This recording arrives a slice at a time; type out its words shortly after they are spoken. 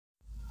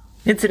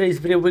In today's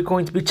video, we're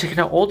going to be checking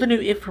out all the new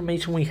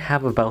information we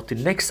have about the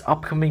next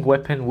upcoming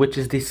weapon, which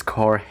is the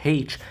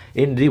𝚻𝚎𝚊𝚆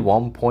in the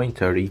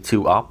 1.32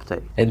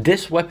 update. And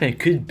this weapon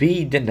could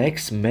be the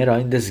next meta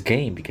in this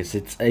game because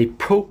it's a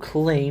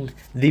proclaimed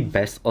the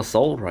best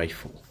assault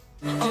rifle.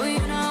 Oh, you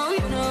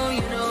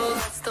know,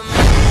 that's the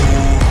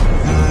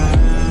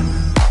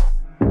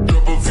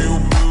Drop a few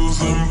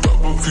pills and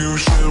pop a few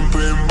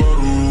champagne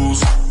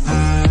bottles.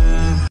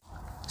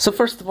 So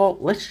first of all,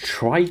 let's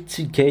try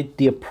to get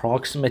the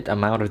approximate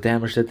amount of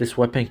damage that this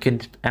weapon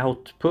can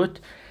output.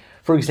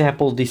 For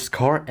example, the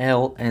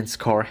𝚻𝚎𝚊 and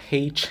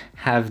𝚻𝚎𝚆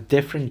have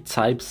different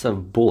types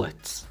of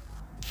bullets.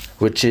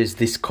 Which is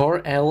the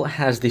𝚻𝚎𝚊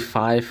has the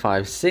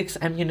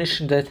 5.56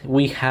 ammunition that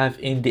we have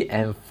in the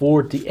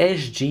M4, the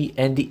SG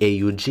and the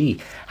AUG.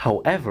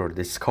 However,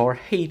 the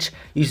𝚻𝚎𝚆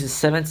uses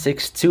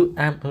 7.62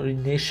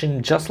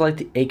 ammunition just like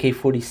the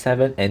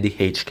AK-47 and the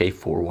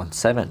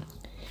HK417.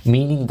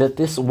 Meaning that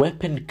this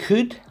weapon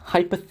could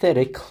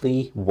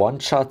hypothetically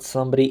one-shot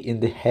somebody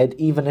in the head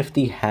even if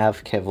they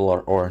have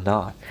Kevlar or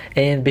not.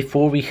 And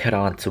before we head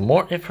on to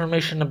more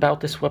information about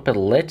this weapon,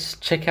 let's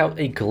check out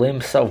a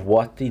glimpse of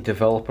what the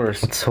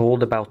developers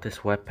told about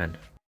this weapon.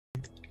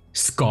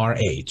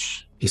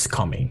 𝚻𝚎𝚊𝚆 is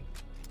coming.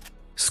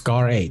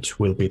 𝚻𝚎𝚊𝚆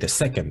will be the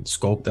second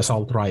scoped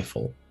assault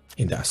rifle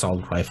in the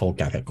assault rifle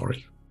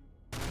category.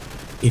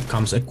 It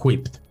comes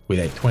equipped with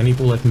a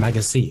 20-bullet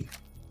magazine,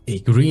 a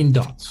green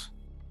dot,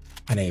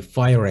 and a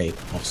fire rate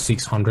of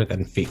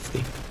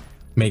 650,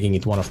 making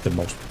it one of the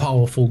most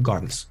powerful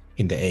guns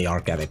in the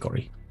AR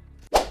category.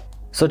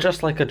 So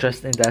just like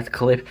addressed in that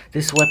clip,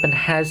 this weapon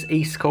has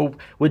a scope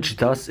which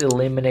does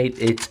eliminate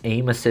its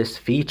aim assist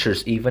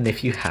features even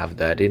if you have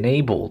that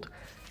enabled.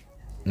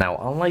 Now,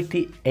 unlike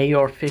the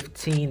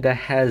AR-15 that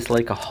has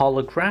like a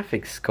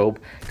holographic scope,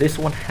 this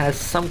one has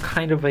some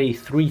kind of a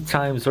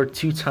 3x or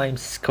 2x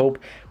scope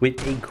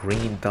with a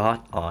green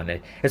dot on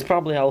it. It's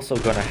probably also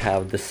gonna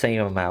have the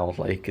same amount,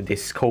 like the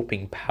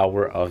scoping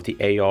power of the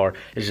AR,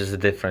 it's just a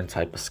different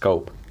type of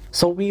scope.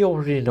 So we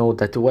already know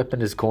that the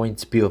weapon is going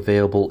to be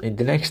available in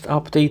the next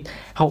update.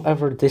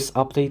 However, this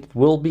update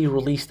will be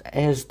released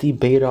as the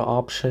beta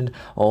option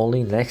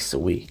only next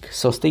week,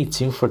 so stay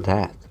tuned for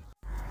that.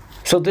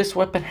 So this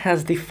weapon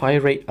has the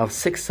fire rate of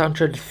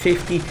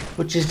 650,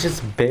 which is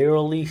just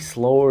barely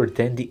slower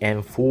than the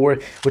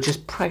M4, which is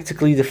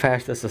practically the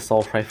fastest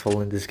assault rifle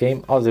in this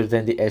game, other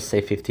than the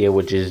𝚻𝚎𝚅,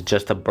 which is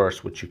just a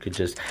burst, which you could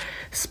just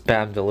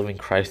spam the living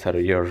Christ out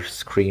of your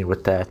screen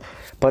with that.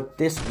 But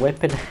this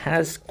weapon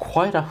has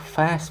quite a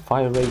fast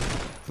fire rate,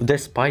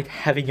 despite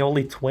having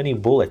only 20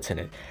 bullets in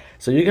it.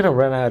 So you're gonna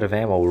run out of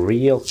ammo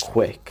real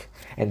quick.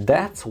 And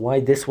that's why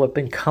this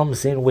weapon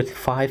comes in with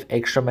 5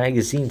 extra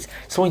magazines,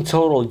 so in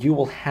total you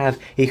will have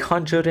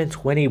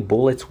 120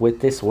 bullets with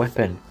this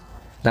weapon.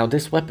 Now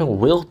this weapon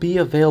will be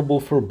available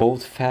for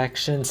both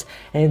factions,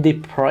 and the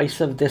price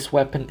of this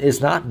weapon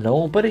is not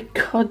known, but it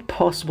could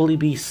possibly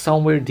be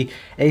somewhere the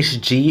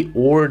SG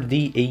or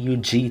the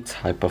AUG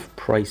type of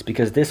price,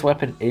 because this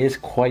weapon is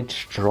quite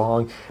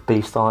strong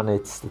based on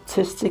its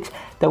statistics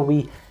that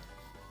we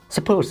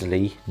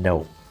supposedly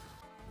know.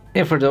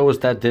 And for those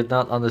that did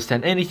not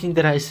understand anything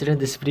that I said in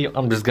this video,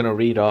 I'm just gonna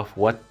read off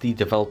what the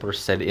developers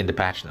said in the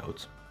patch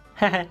notes.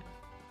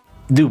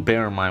 Do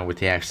bear in mind with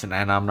the accent,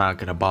 and I'm not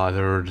gonna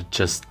bother,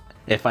 just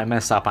if I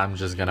mess up, I'm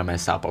just gonna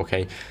mess up,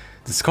 okay?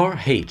 The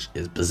𝚻𝚎𝚆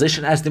is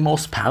positioned as the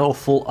most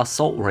powerful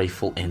assault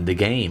rifle in the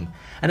game.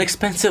 An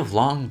expensive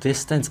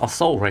long-distance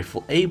assault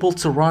rifle able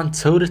to run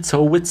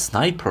toe-to-toe with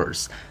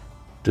snipers.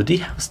 Do they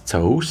have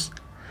toes?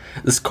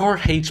 The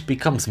𝚻𝚎𝚆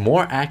becomes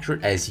more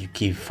accurate as you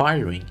keep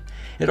firing.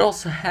 It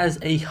also has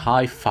a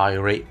high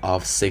fire rate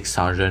of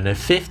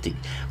 650.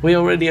 We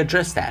already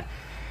addressed that.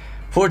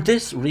 For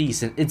this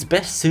reason, it's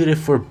best suited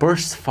for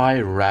burst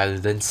fire rather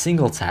than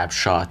single tap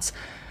shots.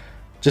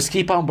 Just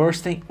keep on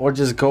bursting or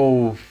just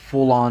go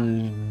full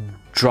on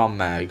drum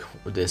mag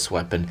with this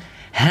weapon.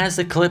 Has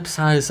a clip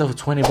size of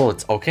 20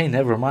 bullets. Okay,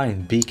 never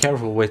mind. Be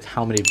careful with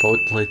how many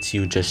bullets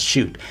you just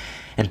shoot.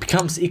 And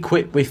becomes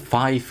equipped with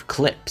 5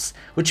 clips,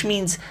 which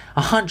means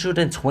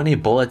 120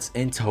 bullets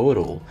in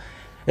total.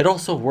 It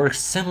also works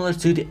similar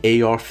to the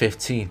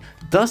AR-15,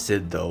 does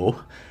it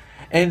though,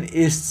 and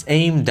is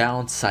aimed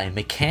down sight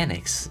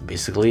mechanics,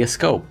 basically a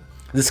scope.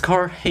 The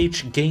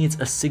𝚻𝚎𝚆 gains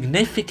a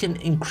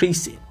significant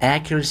increase in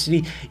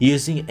accuracy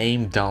using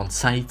aim down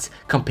sights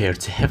compared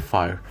to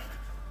hipfire.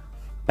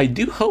 I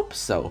do hope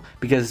so,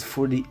 because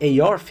for the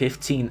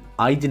AR-15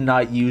 I did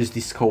not use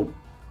the scope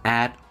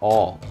at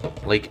all.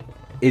 Like,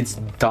 it's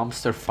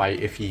dumpster fire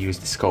if you use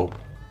the scope.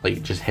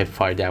 Like, just hip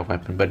fire that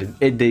weapon, but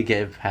it did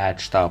get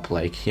patched up,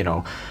 like, you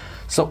know.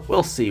 So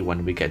we'll see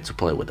when we get to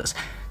play with this.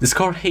 The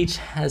𝚻𝚎𝚆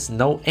has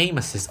no aim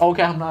assist.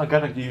 Okay, I'm not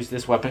gonna use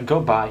this weapon,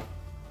 goodbye.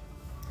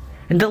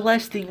 And the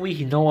last thing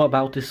we know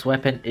about this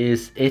weapon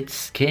is its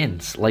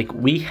skins. Like,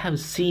 we have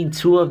seen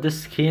 2 of the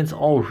skins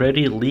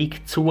already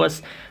leaked to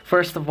us.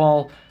 First of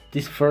all,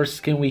 this first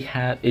skin we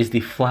have is the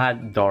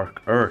flat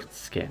dark earth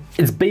skin.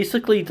 It's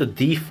basically the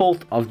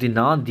default of the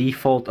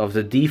non-default of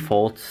the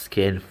default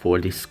skin for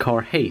the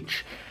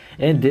𝚻𝚎𝚆.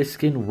 and this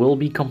skin will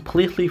be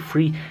completely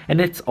free,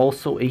 and it's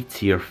also a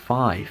tier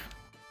 5.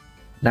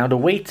 Now the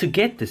way to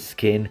get this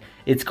skin,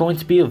 it's going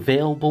to be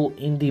available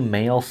in the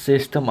mail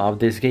system of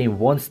this game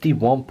once the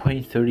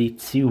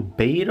 1.32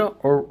 beta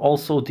or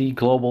also the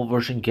global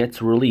version gets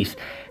released.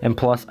 And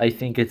plus I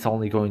think it's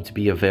only going to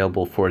be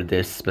available for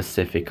this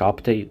specific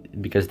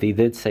update, because they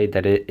did say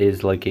that it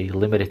is like a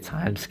limited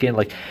time skin.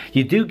 Like,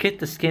 you do get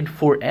the skin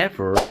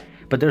forever,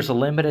 but there's a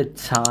limited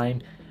time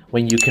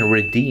when you can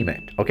redeem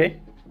it, okay?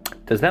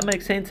 Does that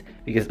make sense?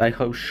 Because I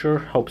sure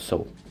hope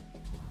so.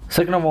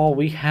 Second of all,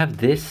 we have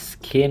this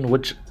skin,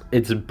 which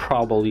it's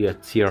probably a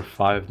tier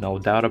 5, no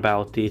doubt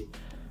about it.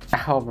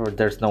 However,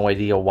 there's no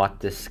idea what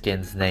this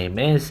skin's name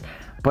is,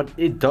 but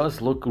it does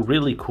look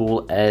really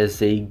cool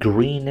as a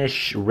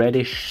greenish,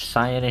 reddish,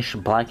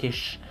 cyanish,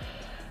 blackish,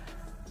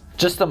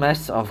 just a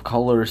mess of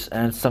colors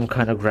and some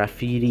kind of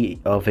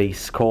graffiti of a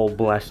skull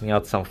blasting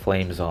out some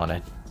flames on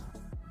it.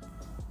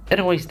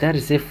 Anyways, that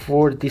is it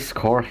for the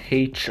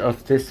𝚻𝚎𝚅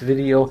of this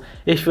video.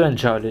 If you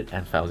enjoyed it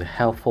and found it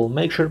helpful,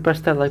 make sure to press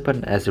that like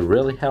button as it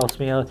really helps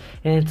me out,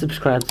 and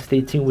subscribe to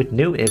stay tuned with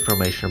new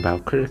information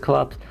about critical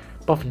ops.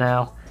 But for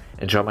now,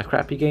 enjoy my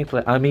crappy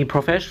gameplay. I mean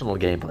professional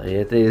gameplay.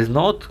 It is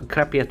not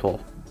crappy at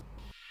all.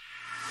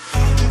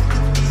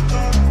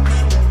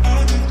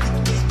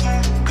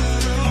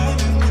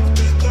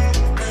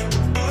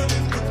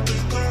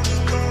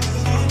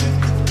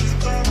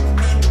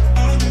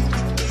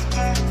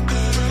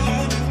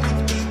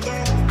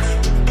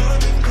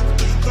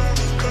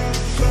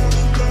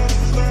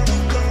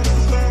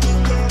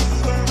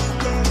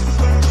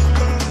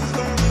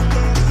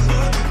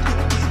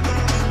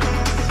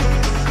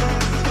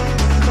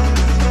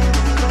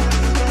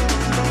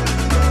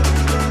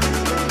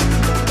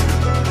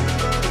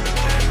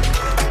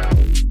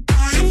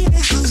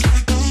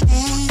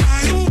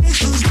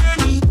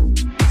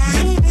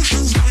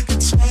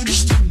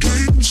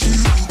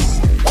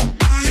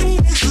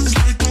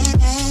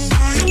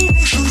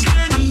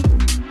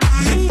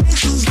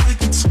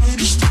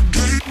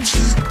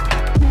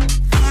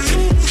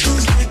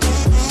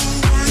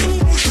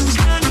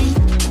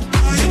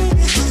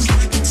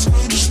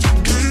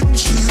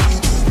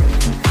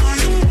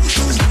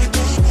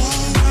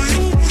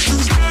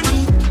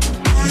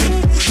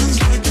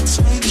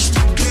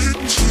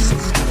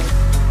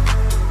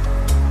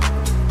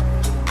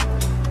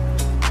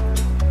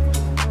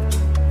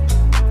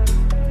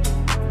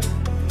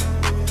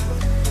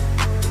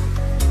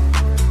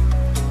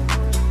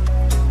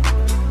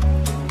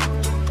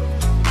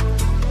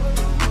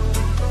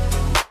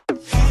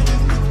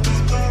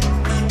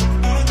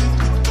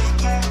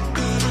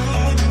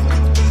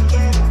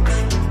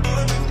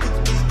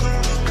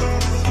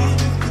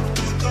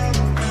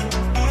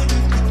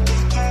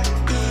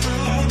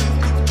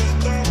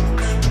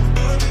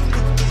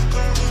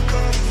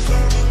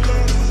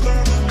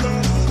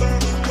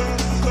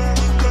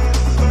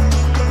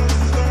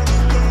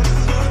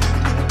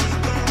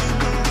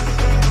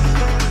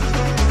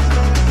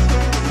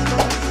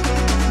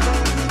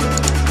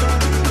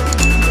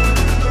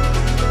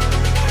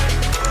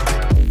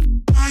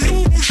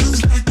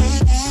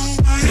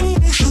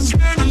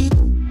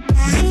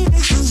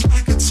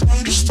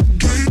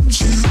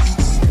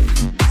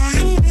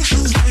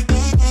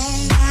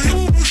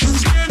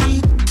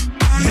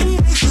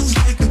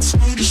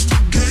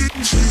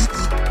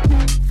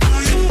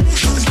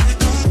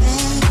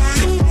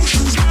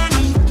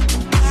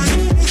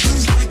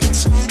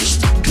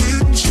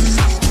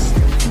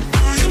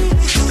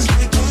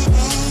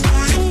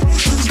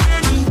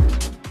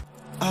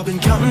 I've been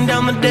counting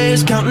down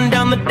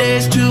the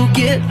days to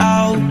get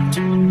out.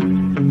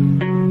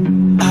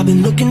 I've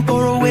been looking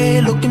for a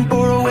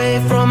way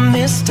from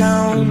this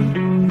town.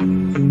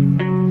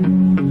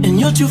 And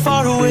you're too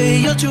far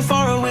away to